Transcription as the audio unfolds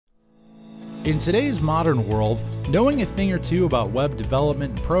In today's modern world, knowing a thing or two about web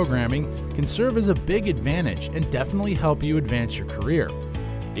development and programming can serve as a big advantage and definitely help you advance your career.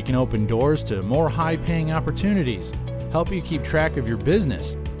 It can open doors to more high-paying opportunities, help you keep track of your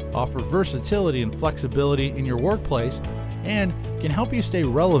business, offer versatility and flexibility in your workplace, and can help you stay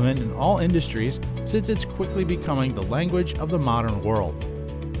relevant in all industries since it's quickly becoming the language of the modern world.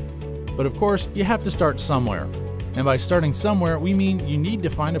 But of course, you have to start somewhere. And by starting somewhere, we mean you need to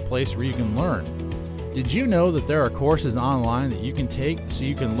find a place where you can learn. Did you know that there are courses online that you can take so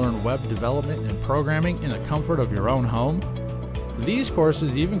you can learn web development and programming in the comfort of your own home? These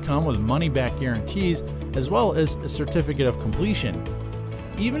courses even come with money-back guarantees as well as a certificate of completion.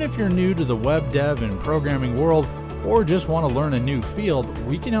 Even if you're new to the web dev and programming world or just want to learn a new field,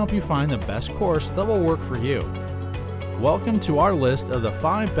 we can help you find the best course that will work for you. Welcome to our list of the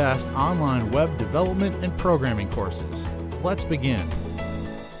 5 best online web development and programming courses. Let's begin.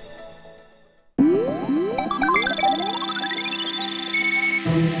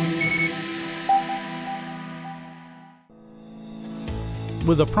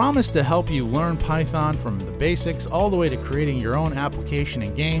 With a promise to help you learn Python from the basics all the way to creating your own application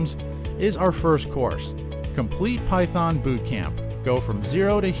and games is our first course, Complete Python Bootcamp. Go from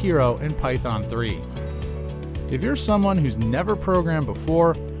zero to hero in Python 3. If you're someone who's never programmed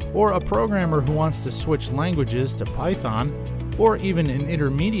before, or a programmer who wants to switch languages to Python, or even an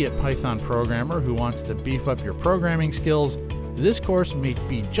intermediate Python programmer who wants to beef up your programming skills, this course may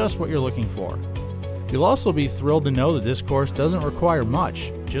be just what you're looking for. You'll also be thrilled to know that this course doesn't require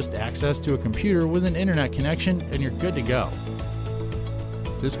much, just access to a computer with an internet connection and you're good to go.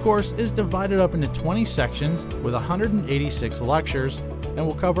 This course is divided up into 20 sections with 186 lectures and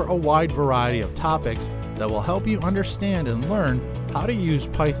will cover a wide variety of topics that will help you understand and learn how to use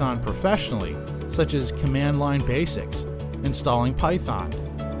Python professionally, such as command line basics, installing Python,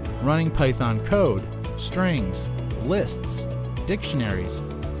 running Python code, strings, lists, dictionaries,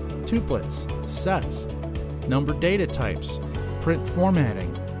 tuplets, sets, number data types, print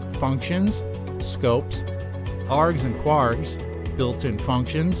formatting, functions, scopes, args and quargs, built-in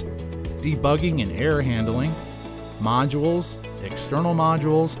functions, debugging and error handling, modules, external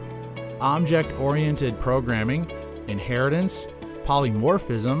modules, object-oriented programming, inheritance,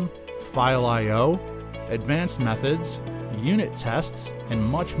 polymorphism, file I/O, advanced methods, unit tests, and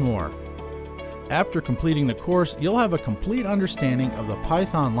much more. After completing the course, you'll have a complete understanding of the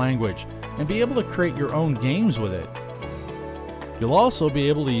Python language and be able to create your own games with it. You'll also be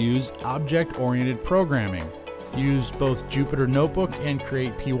able to use object-oriented programming, use both Jupyter Notebook and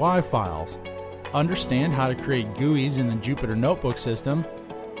create PY files, understand how to create GUIs in the Jupyter Notebook system,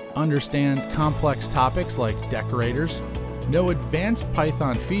 understand complex topics like decorators, know advanced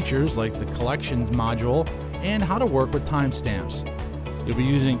Python features like the collections module, and how to work with timestamps. You'll be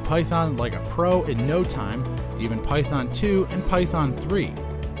using Python like a pro in no time, even Python 2 and Python 3.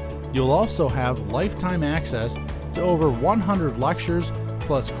 You'll also have lifetime access to over 100 lectures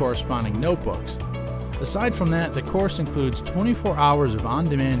plus corresponding notebooks. Aside from that, the course includes 24 hours of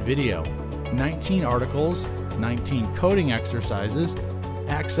on-demand video, 19 articles, 19 coding exercises,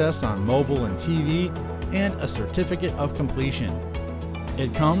 access on mobile and TV, and a certificate of completion.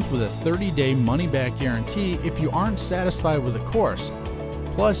 It comes with a 30-day money-back guarantee if you aren't satisfied with the course.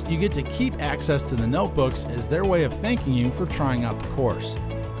 Plus, you get to keep access to the notebooks as their way of thanking you for trying out the course.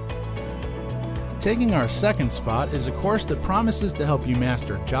 Taking our second spot is a course that promises to help you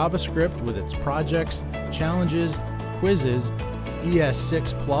master JavaScript with its projects, challenges, quizzes,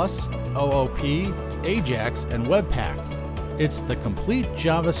 ES6+, OOP, Ajax, and Webpack. It's the Complete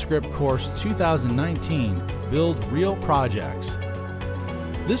JavaScript Course 2019, Build Real Projects.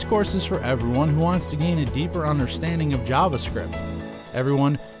 This course is for everyone who wants to gain a deeper understanding of JavaScript,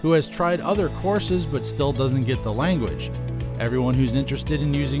 everyone who has tried other courses but still doesn't get the language, everyone who's interested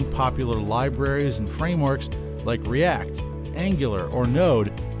in using popular libraries and frameworks like React, Angular, or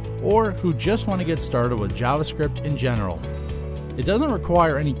Node, or who just want to get started with JavaScript in general. It doesn't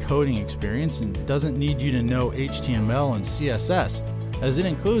require any coding experience and doesn't need you to know HTML and CSS, as it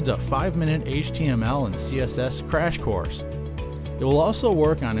includes a 5-minute HTML and CSS crash course. It will also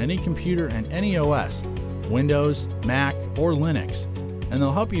work on any computer and any OS, Windows, Mac, or Linux, and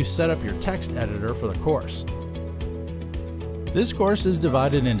they'll help you set up your text editor for the course. This course is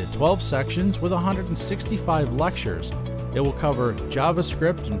divided into 12 sections with 165 lectures. It will cover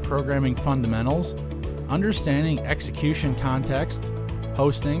JavaScript and programming fundamentals, understanding execution context,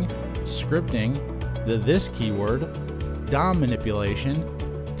 hosting, scripting, the this keyword, DOM manipulation,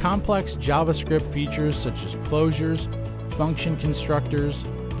 complex JavaScript features such as closures, function constructors,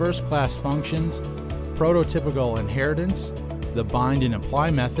 first-class functions, prototypical inheritance, the bind and apply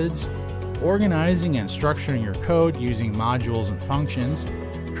methods, organizing and structuring your code using modules and functions,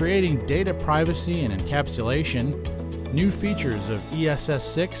 creating data privacy and encapsulation, new features of ESS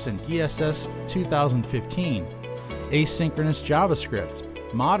 6 and ESS 2015, asynchronous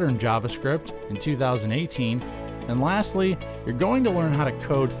JavaScript, modern JavaScript in 2018, and lastly, you're going to learn how to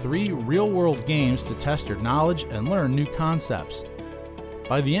code 3 real-world games to test your knowledge and learn new concepts.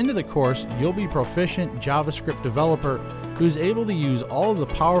 By the end of the course, you'll be a proficient JavaScript developer who's able to use all of the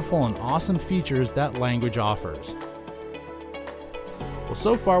powerful and awesome features that language offers. Well,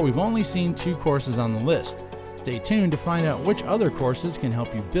 so far we've only seen 2 courses on the list. Stay tuned to find out which other courses can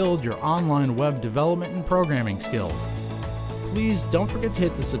help you build your online web development and programming skills. Please don't forget to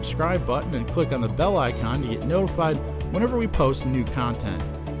hit the subscribe button and click on the bell icon to get notified whenever we post new content.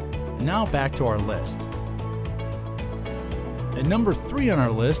 And now back to our list. At number 3 on our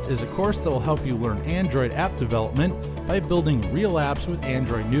list is a course that will help you learn Android app development by building real apps with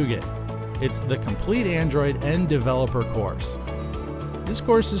Android Nougat. It's the Complete Android End Developer course. This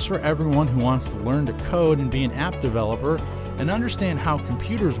course is for everyone who wants to learn to code and be an app developer and understand how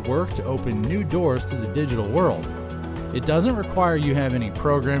computers work to open new doors to the digital world. It doesn't require you have any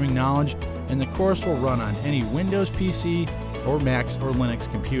programming knowledge, and the course will run on any Windows PC or Mac or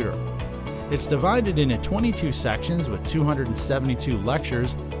Linux computer. It's divided into 22 sections with 272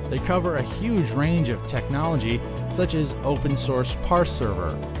 lectures that cover a huge range of technology such as open source parse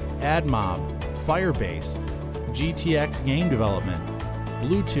server, AdMob, Firebase, GTX game development,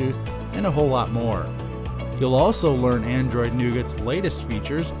 Bluetooth, and a whole lot more. You'll also learn Android Nougat's latest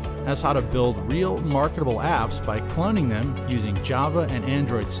features as how to build real marketable apps by cloning them using Java and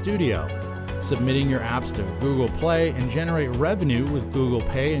Android Studio, submitting your apps to Google Play and generate revenue with Google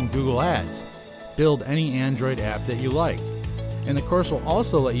Pay and Google Ads. Build any Android app that you like. And the course will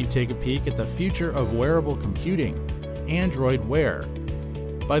also let you take a peek at the future of wearable computing, Android Wear.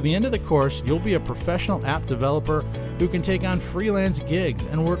 By the end of the course, you'll be a professional app developer who can take on freelance gigs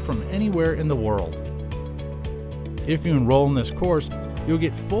and work from anywhere in the world. If you enroll in this course, you'll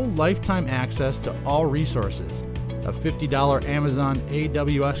get full lifetime access to all resources, a $50 Amazon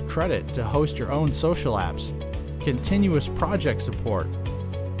AWS credit to host your own social apps, continuous project support,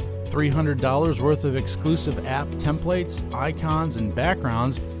 $300 worth of exclusive app templates, icons, and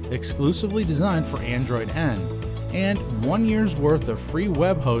backgrounds exclusively designed for Android N, and 1 year's worth of free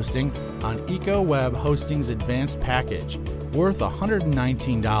web hosting on EcoWeb Hosting's advanced package, worth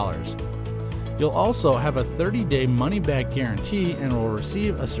 $119. You'll also have a 30-day money-back guarantee and will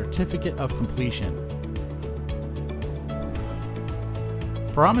receive a certificate of completion.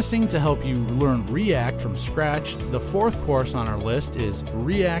 Promising to help you learn React from scratch, the 4th course on our list is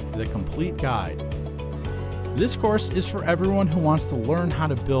React: The Complete Guide. This course is for everyone who wants to learn how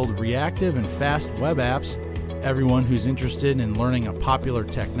to build reactive and fast web apps, everyone who's interested in learning a popular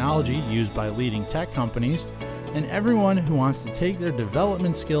technology used by leading tech companies, and everyone who wants to take their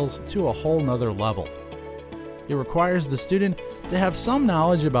development skills to a whole nother level. It requires the student to have some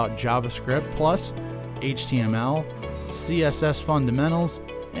knowledge about JavaScript plus HTML, CSS fundamentals,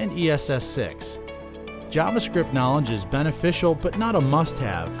 and ESS 6. JavaScript knowledge is beneficial but not a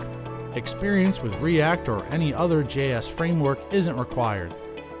must-have. Experience with React or any other JS framework isn't required.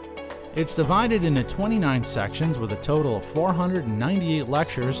 It's divided into 29 sections with a total of 498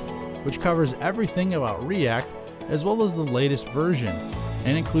 lectures, which covers everything about React as well as the latest version,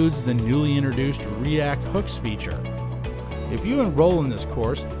 and includes the newly introduced React Hooks feature. If you enroll in this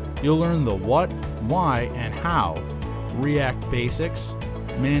course, you'll learn the what, why, and how, React basics,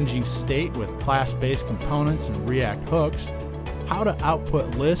 managing state with class-based components and React hooks, how to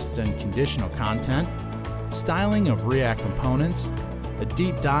output lists and conditional content, styling of React components, a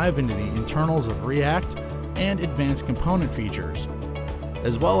deep dive into the internals of React, and advanced component features,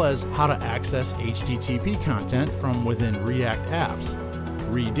 as well as how to access HTTP content from within React apps,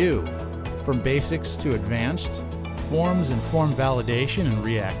 Redo, from basics to advanced, forms and form validation in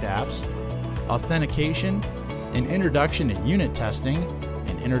React apps, authentication, an introduction to unit testing,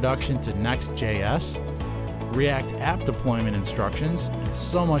 an introduction to Next.js, React app deployment instructions, and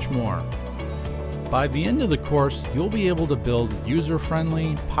so much more. By the end of the course, you'll be able to build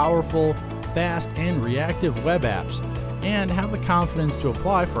user-friendly, powerful, fast, and reactive web apps, and have the confidence to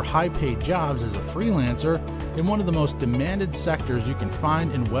apply for high-paid jobs as a freelancer in one of the most demanded sectors you can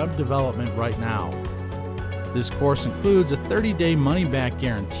find in web development right now. This course includes a 30-day money-back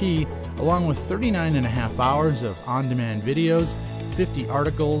guarantee, along with 39.5 hours of on-demand videos, 50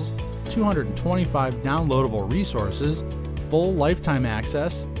 articles, 225 downloadable resources, full lifetime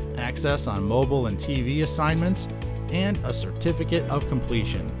access, access on mobile and TV assignments, and a certificate of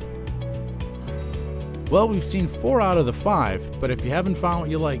completion. Well, we've seen 4 out of the 5, but if you haven't found what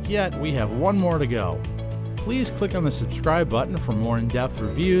you like yet, we have 1 more to go. Please click on the subscribe button for more in-depth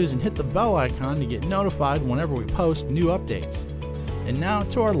reviews and hit the bell icon to get notified whenever we post new updates. And now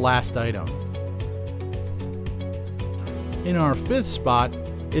to our last item. In our 5th spot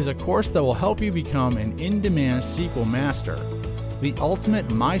is a course that will help you become an in-demand SQL master, the Ultimate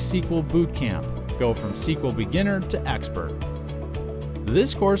MySQL Bootcamp. Go from SQL beginner to expert.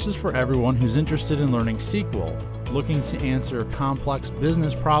 This course is for everyone who's interested in learning SQL, looking to answer complex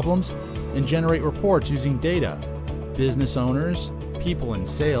business problems and generate reports using data. Business owners, people in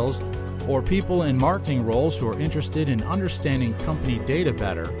sales, or people in marketing roles who are interested in understanding company data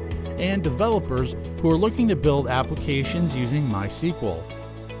better, and developers who are looking to build applications using MySQL.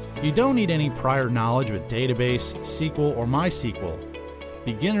 You don't need any prior knowledge with database, SQL, or MySQL.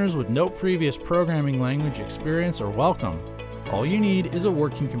 Beginners with no previous programming language experience are welcome. All you need is a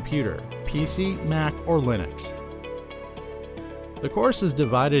working computer, PC, Mac, or Linux. The course is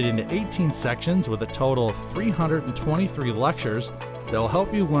divided into 18 sections with a total of 323 lectures that will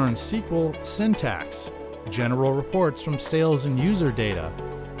help you learn SQL syntax, general reports from sales and user data,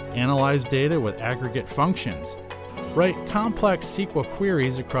 analyze data with aggregate functions, write complex SQL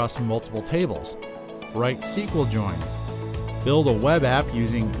queries across multiple tables, write SQL joins, build a web app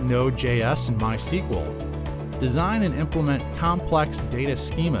using Node.js and MySQL, design and implement complex data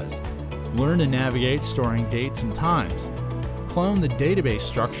schemas, learn to navigate storing dates and times, clone the database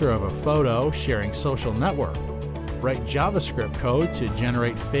structure of a photo sharing social network, write JavaScript code to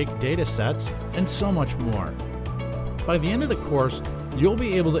generate fake data sets, and so much more. By the end of the course, you'll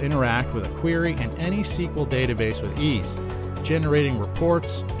be able to interact with a query in any SQL database with ease, generating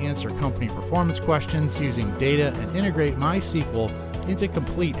reports, answer company performance questions using data, and integrate MySQL into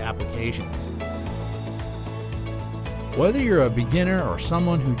complete applications. Whether you're a beginner or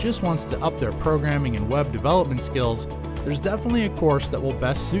someone who just wants to up their programming and web development skills, there's definitely a course that will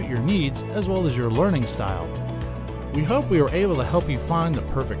best suit your needs as well as your learning style. We hope we were able to help you find the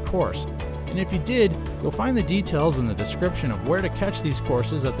perfect course, and if you did, you'll find the details in the description of where to catch these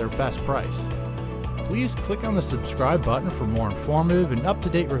courses at their best price. Please click on the subscribe button for more informative and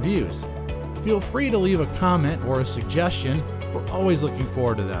up-to-date reviews. Feel free to leave a comment or a suggestion. We're always looking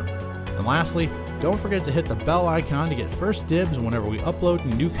forward to them. And lastly, don't forget to hit the bell icon to get first dibs whenever we upload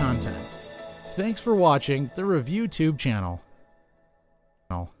new content. Thanks for watching the ReviewTube channel.